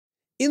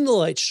In the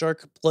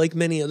LightShark, like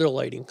many other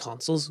lighting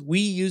consoles, we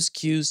use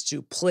cues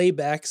to play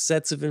back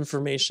sets of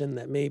information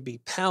that may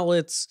be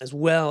palettes as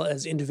well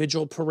as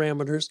individual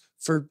parameters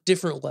for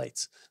different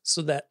lights,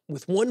 so that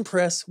with one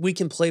press we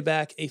can play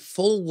back a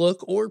full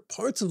look or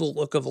parts of a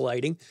look of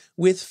lighting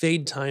with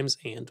fade times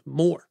and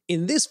more.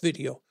 In this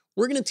video,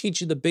 we're going to teach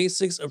you the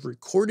basics of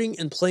recording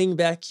and playing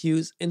back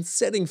cues and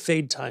setting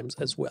fade times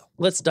as well.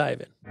 Let's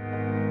dive in.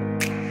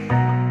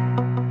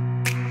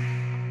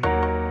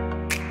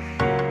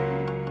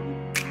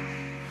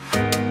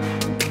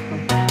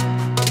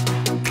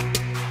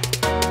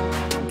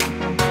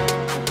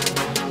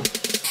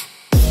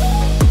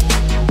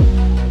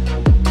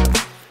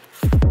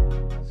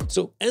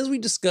 So as we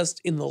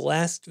discussed in the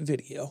last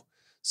video,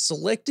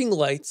 selecting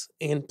lights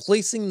and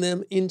placing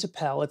them into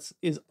palettes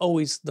is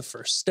always the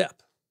first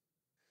step.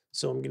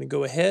 So I'm going to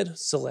go ahead,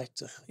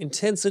 select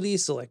intensity,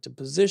 select a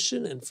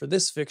position, and for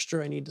this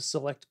fixture I need to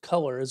select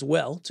color as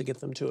well to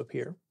get them to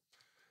appear.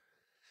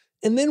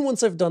 And then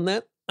once I've done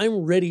that,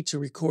 I'm ready to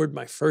record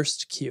my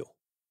first cue.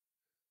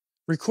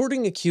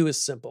 Recording a cue is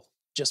simple.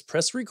 Just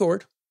press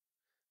record,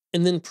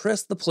 and then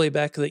press the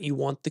playback that you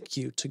want the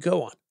cue to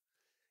go on.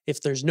 If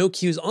there's no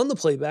cues on the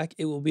playback,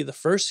 it will be the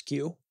first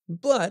cue,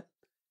 but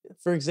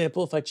for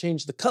example, if I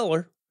change the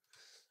color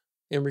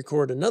and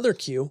record another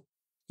cue,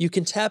 you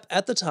can tap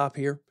at the top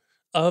here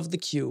of the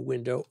cue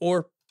window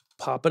or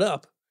pop it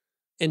up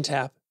and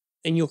tap,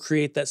 and you'll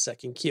create that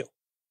second cue.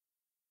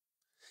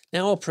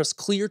 Now I'll press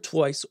clear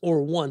twice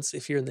or once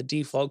if you're in the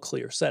default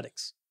clear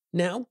settings.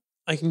 Now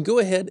I can go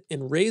ahead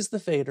and raise the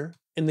fader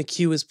and the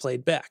cue is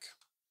played back.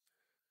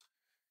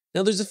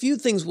 Now there's a few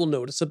things we'll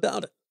notice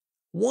about it.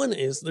 One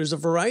is there's a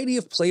variety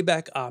of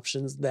playback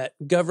options that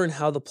govern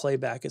how the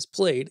playback is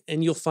played,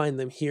 and you'll find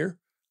them here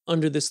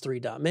under this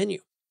three-dot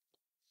menu.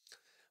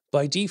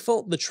 By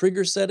default, the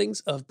trigger settings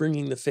of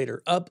bringing the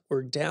fader up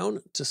or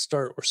down to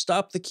start or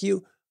stop the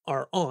cue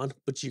are on,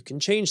 but you can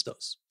change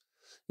those.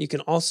 You can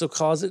also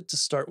cause it to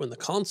start when the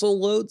console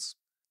loads,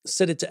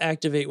 set it to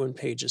activate when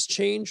pages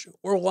change,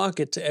 or lock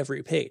it to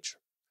every page.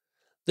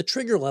 The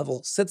trigger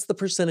level sets the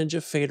percentage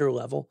of fader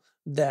level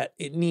that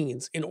it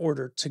needs in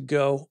order to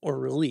go or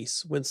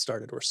release when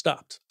started or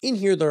stopped. In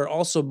here, there are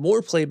also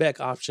more playback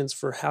options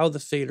for how the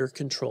fader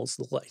controls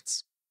the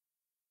lights.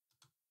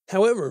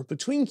 However,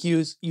 between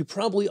cues, you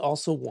probably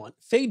also want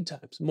fade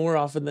times. More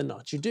often than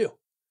not, you do.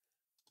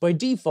 By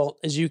default,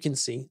 as you can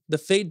see, the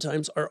fade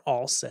times are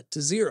all set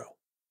to 0.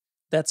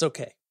 That's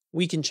okay.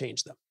 We can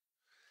change them.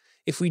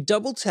 If we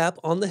double tap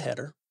on the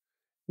header,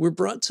 we're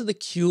brought to the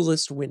cue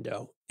list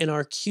window, and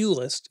our cue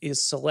list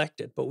is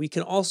selected, but we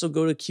can also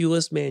go to cue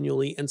list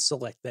manually and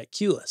select that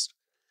cue list.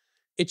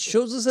 It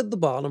shows us at the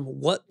bottom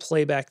what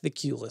playback the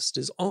cue list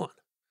is on.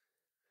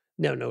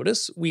 Now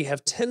notice we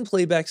have 10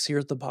 playbacks here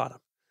at the bottom.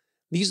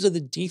 These are the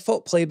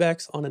default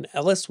playbacks on an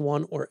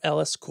LS1 or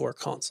LS Core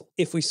console.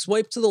 If we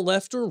swipe to the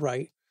left or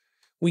right,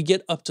 we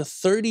get up to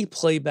 30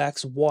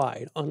 playbacks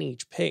wide on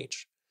each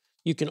page.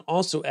 You can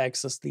also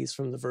access these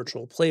from the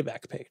virtual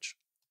playback page.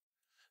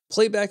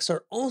 Playbacks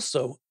are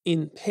also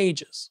in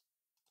pages,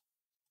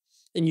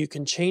 and you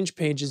can change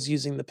pages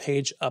using the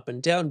page up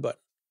and down button.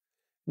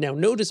 Now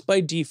notice by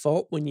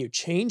default, when you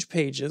change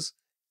pages,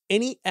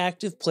 any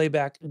active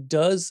playback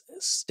does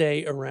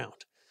stay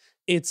around.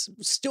 It's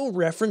still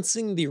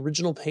referencing the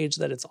original page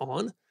that it's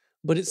on,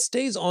 but it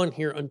stays on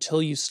here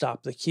until you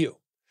stop the cue.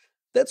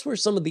 That's where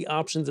some of the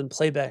options and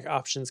playback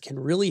options can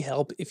really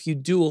help if you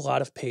do a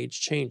lot of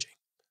page changing.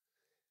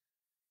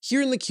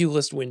 Here in the cue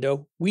list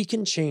window, we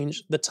can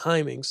change the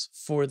timings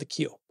for the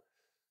cue.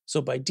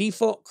 So by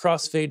default,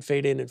 crossfade,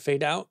 fade in, and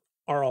fade out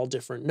are all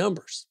different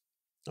numbers,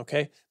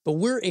 okay? But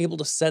we're able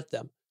to set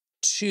them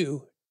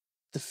to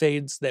the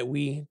fades that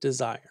we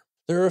desire.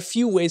 There are a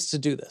few ways to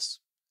do this.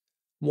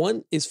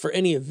 One is for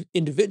any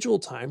individual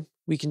time,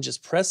 we can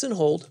just press and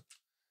hold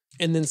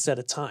and then set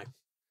a time.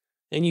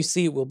 And you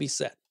see it will be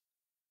set.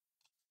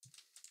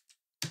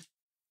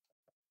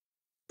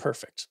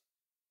 Perfect.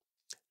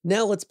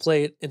 Now let's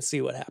play it and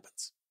see what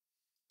happens.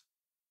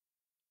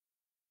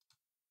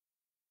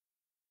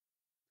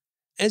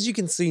 As you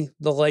can see,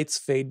 the lights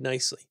fade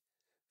nicely.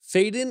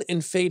 Fade in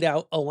and fade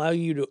out allow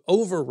you to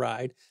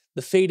override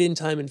the fade in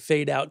time and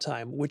fade out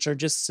time, which are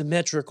just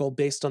symmetrical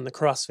based on the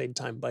crossfade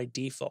time by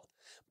default.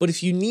 But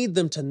if you need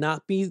them to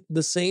not be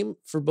the same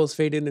for both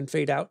fade in and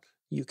fade out,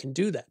 you can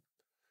do that.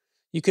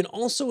 You can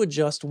also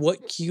adjust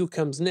what cue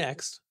comes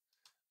next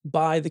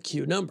by the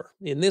cue number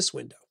in this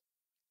window.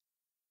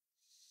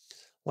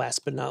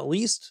 Last but not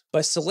least, by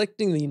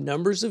selecting the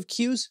numbers of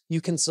cues, you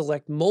can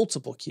select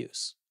multiple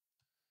cues.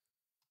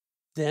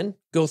 Then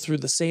go through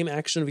the same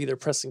action of either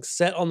pressing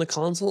set on the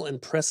console and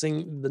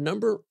pressing the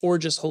number or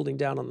just holding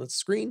down on the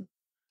screen.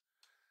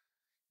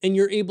 And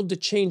you're able to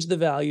change the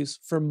values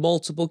for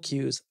multiple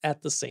cues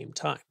at the same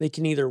time. They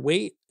can either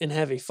wait and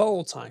have a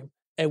follow time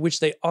at which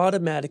they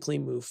automatically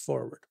move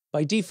forward.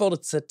 By default,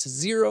 it's set to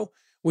 0,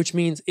 which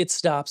means it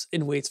stops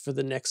and waits for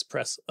the next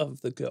press of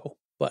the go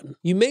button.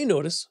 You may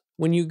notice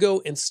when you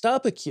go and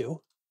stop a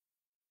cue,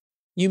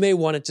 you may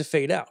want it to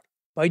fade out.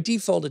 By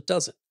default, it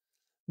doesn't.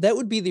 That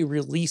would be the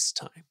release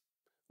time,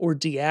 or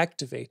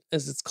deactivate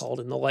as it's called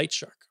in the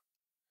LightShark.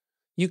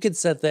 You can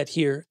set that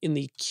here in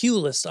the cue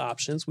list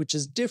options, which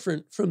is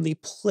different from the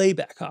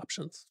playback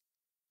options.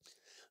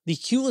 The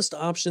cue list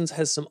options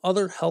has some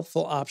other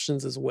helpful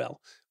options as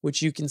well,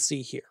 which you can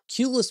see here.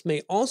 Cue list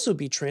may also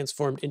be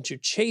transformed into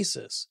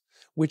chases,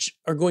 which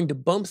are going to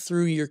bump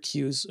through your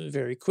cues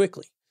very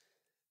quickly.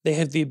 They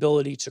have the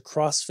ability to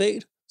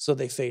crossfade, so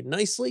they fade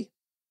nicely,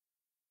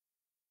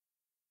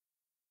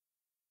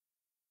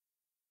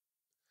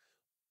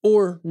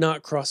 or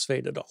not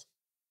crossfade at all.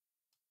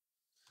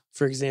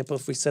 For example,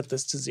 if we set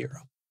this to 0,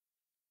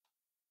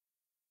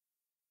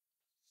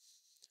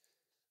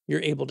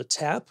 you're able to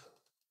tap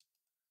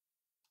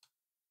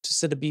to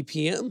set a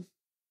BPM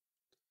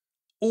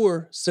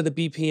or set a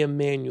BPM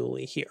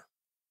manually here.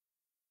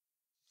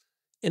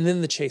 And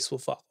then the chase will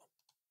follow.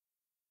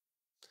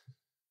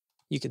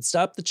 You can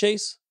stop the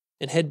chase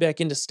and head back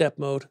into step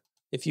mode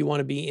if you want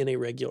to be in a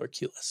regular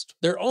cue list.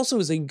 There also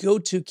is a go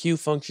to cue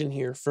function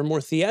here for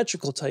more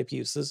theatrical type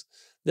uses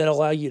that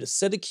allow you to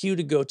set a cue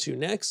to go to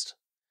next,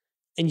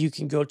 and you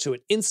can go to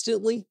it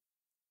instantly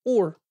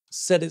or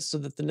set it so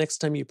that the next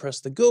time you press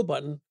the go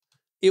button,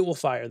 it will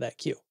fire that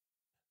cue.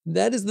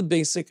 That is the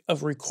basic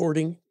of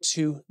recording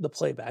to the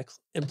playback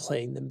and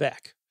playing them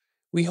back.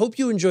 We hope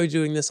you enjoy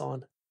doing this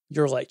on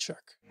your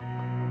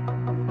LightShark.